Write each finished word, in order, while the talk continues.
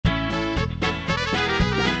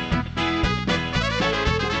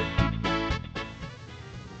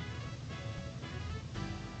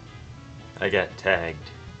I got tagged.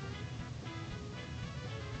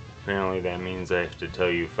 Apparently that means I have to tell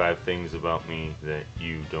you 5 things about me that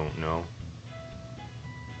you don't know.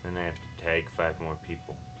 And I have to tag 5 more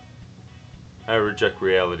people. I Reject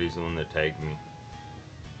Reality is the one that tagged me.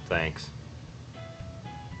 Thanks.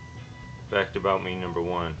 Fact about me number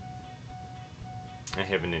 1. I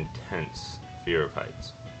have an intense fear of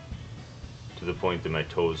heights. To the point that my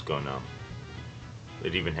toes go numb.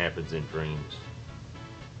 It even happens in dreams.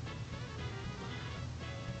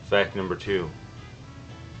 Fact number 2.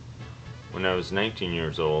 When I was 19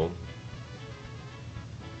 years old,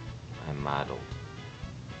 I modeled.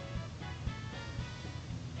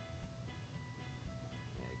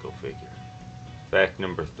 Yeah, go figure. Fact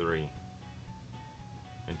number 3.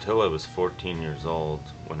 Until I was 14 years old,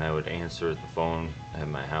 when I would answer the phone at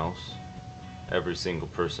my house, every single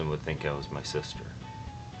person would think I was my sister.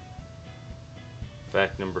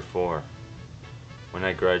 Fact number 4. When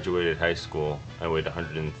I graduated high school, I weighed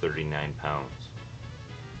 139 pounds.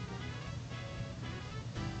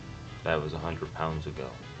 That was 100 pounds ago.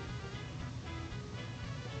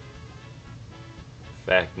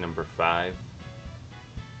 Fact number 5.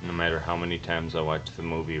 No matter how many times I watch the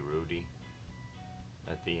movie Rudy,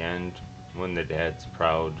 at the end, when the dad's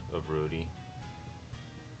proud of Rudy,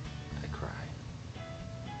 I cry.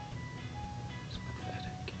 It's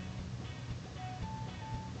pathetic.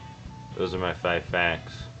 Those are my 5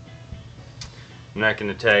 facts. I'm not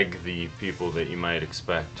going to tag the people that you might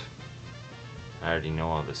expect. I already know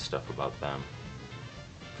all this stuff about them.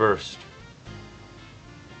 First,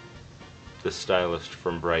 the stylist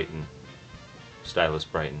from Brighton.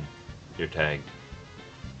 Stylist Brighton. You're tagged.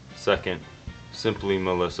 Second, Simply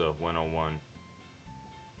Melissa 101.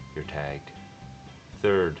 You're tagged.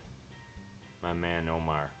 Third, my man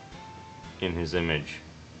Omar. In his image.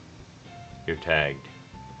 You're tagged.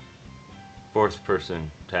 Fourth person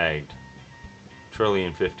tagged.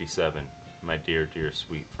 Trillion57. My dear, dear,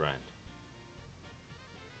 sweet friend.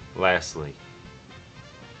 Lastly,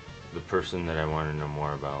 the person that I want to know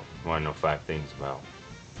more about, I want to know 5 things about,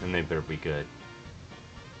 and they better be good.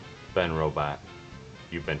 Ben Robot,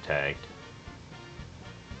 you've been tagged.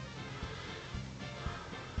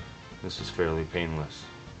 This is fairly painless.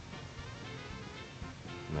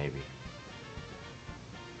 Maybe.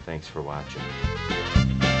 Thanks for watching.